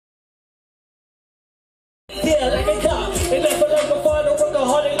Yeah, like a cop. They left her like a father, work a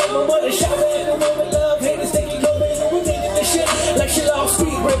hard, they like my mother. Shower in the room with love, haters thinking go baby, we thinking this shit like Shillong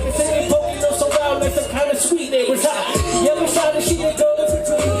speed breakers. And they poke, you know, so loud like some kind of sweet neighbors. Yeah, we shot the shit and go to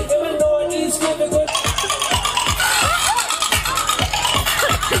between. In the northeast, living good.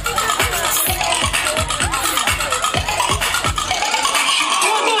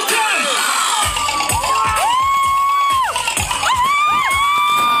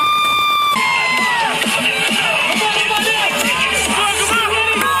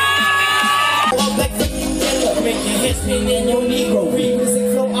 In your Negro,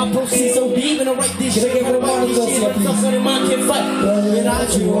 music flow, I proceed so deep and I write this shit. Give it a ball, you go see a piece. Somebody man can fight, but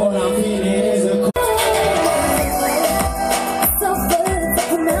without you, all I'm feeling is a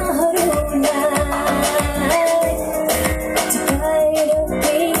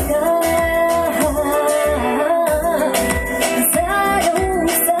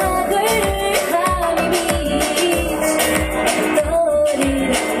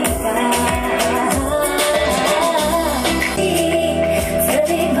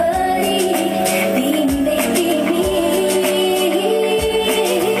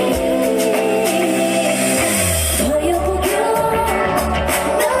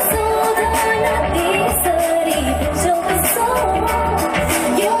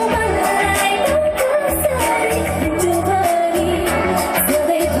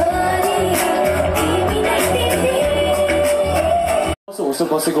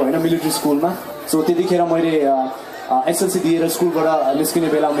बसेको हैन military स्कुलमा so त्यतिखेर मैले SLC दिएर स्कुलबाट निस्किने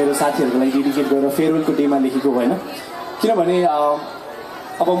बेला मेरो साथीहरुको लागि डेडिकेट गरेर फेयरवेलको डेमा लेखेको हैन किनभने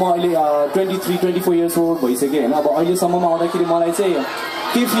अब म अहिले 23 24 इयर्स ओल्ड भइसके हैन अब अहिले सम्ममा आउँदाखेरि मलाई चाहिँ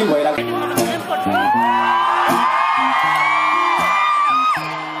के फिल भइराको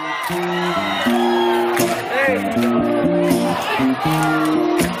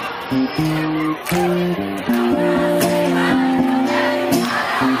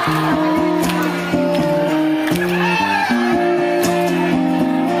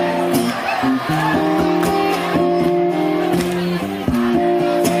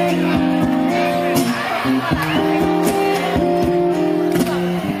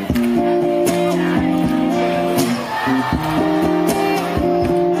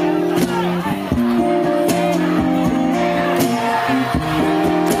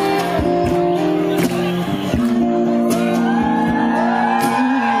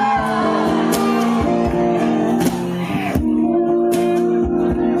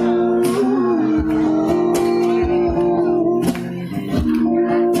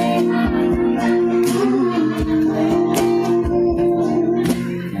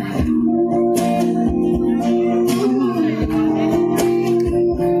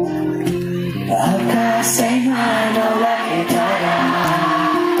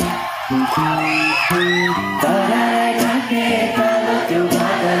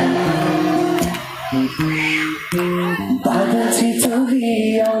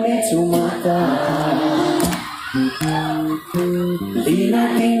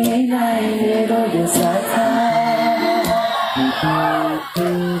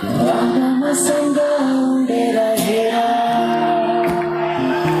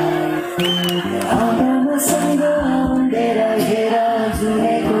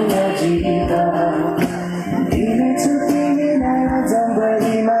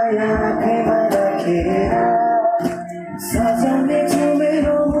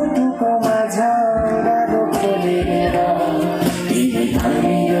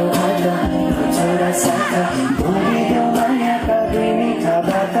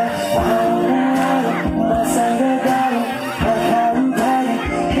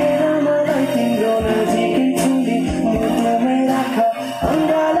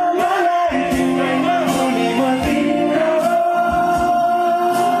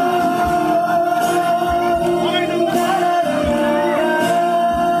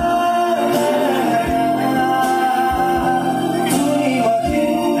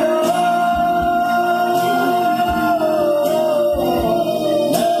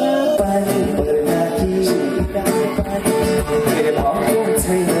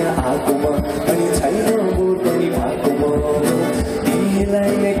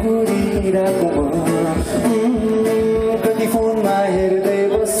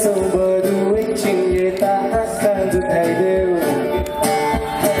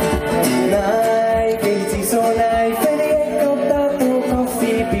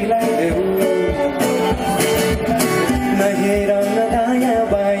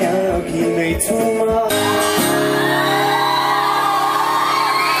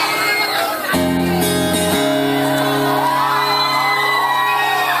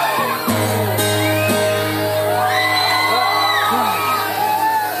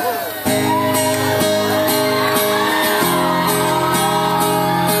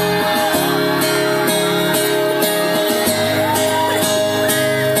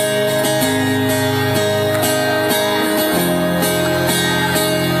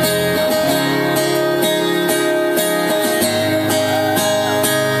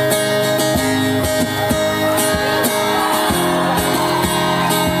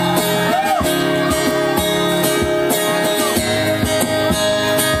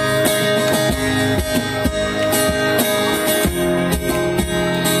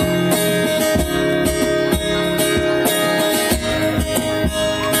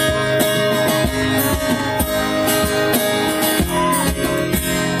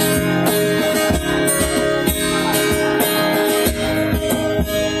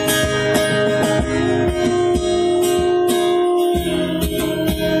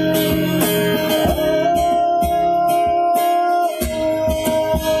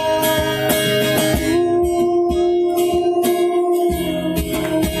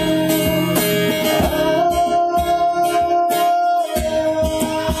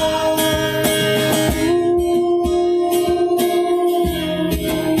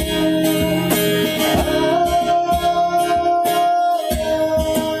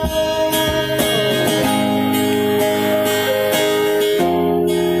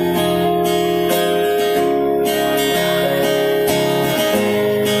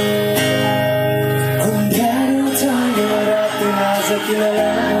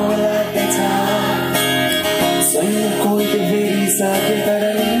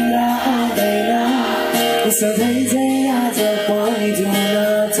सधैँ चाहिँ आज पनि जुन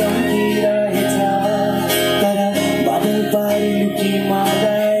चम्किरहेछ तर बादल पारी लुकी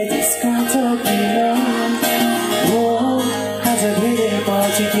मलाई त्यसका छ किन हो आज धेरै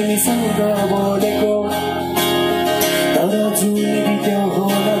पछि तिमीसँग बोलेको तर जुन बित्यो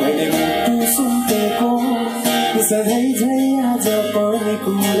होला मैले मुटु सुतेको सधैँ चाहिँ आज पनि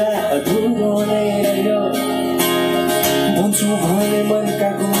कुरा अधुरो नै रह्यो भन्छु भने मनका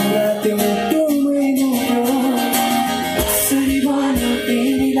कुरा त्यो मुटुमै लुक्यो कसरी भन्नु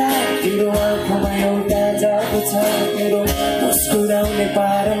तिमीलाई तेरो आँखामा एउटा जादु छ तेरो मुस्कुराउने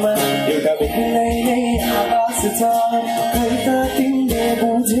पारमा एउटा बेग्लै नै आवाज छ खै त तिमीले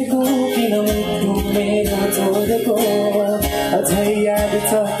बुझेको किन मुटु मेरो छोडेको अझै याद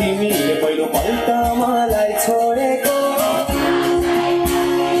छ तिमीले पहिलो पल्ट मलाई छोडेको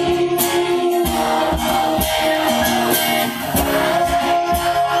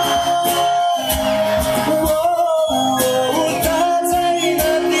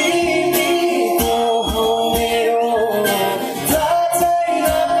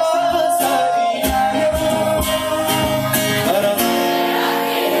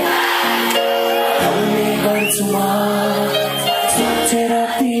सोचेर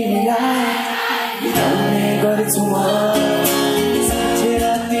तिमीलाई बिताउने गर्छु म सोचेर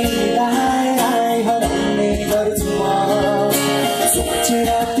तिमीलाई हराउने गर्छु म सोचेर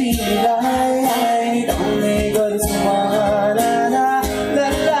तिमीलाई बिताउने गर्छु म ला ला ला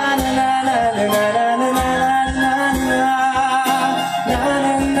ला ला ला ला ला ला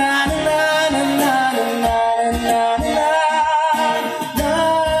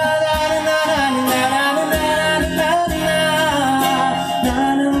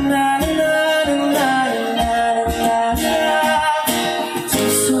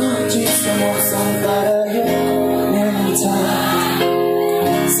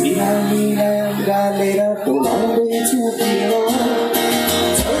गालेर टोलाउँदैछु किन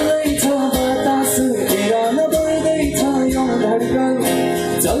चल्दैछ बतास हेर नबढ्दैछ यो धड्कन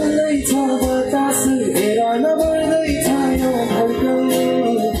चल्दैछ बतास हेर नबढ्दैछ यो धड्कन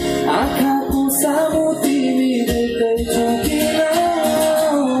आँखाको सामु तिमी देख्दैछौ किन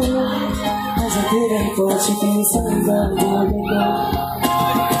आज धेरै पछि तिमीसँग बोलेको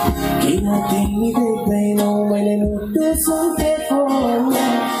किन तिमी देख्दैनौ मैले मुटु सुतेको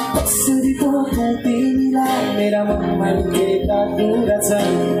कसरी पोखा तिमीलाई मेरा मनमा लुकेका कुरा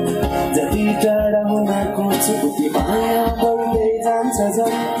छन् जति टाढा हुन खोज्छु उति माया बढ्दै जान्छ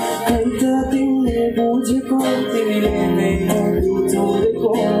झन् खै त तिमीले बुझेको तिमीले मेरो मुटु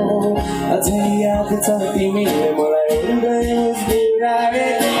छोडेको अझै याद छ तिमीले मलाई हृदय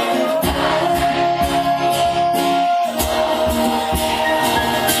मुस्कुराएको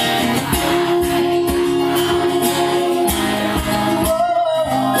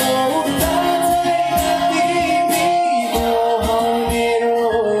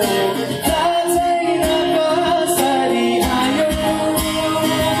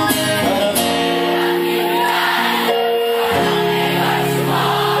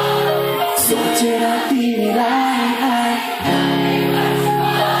सोचेर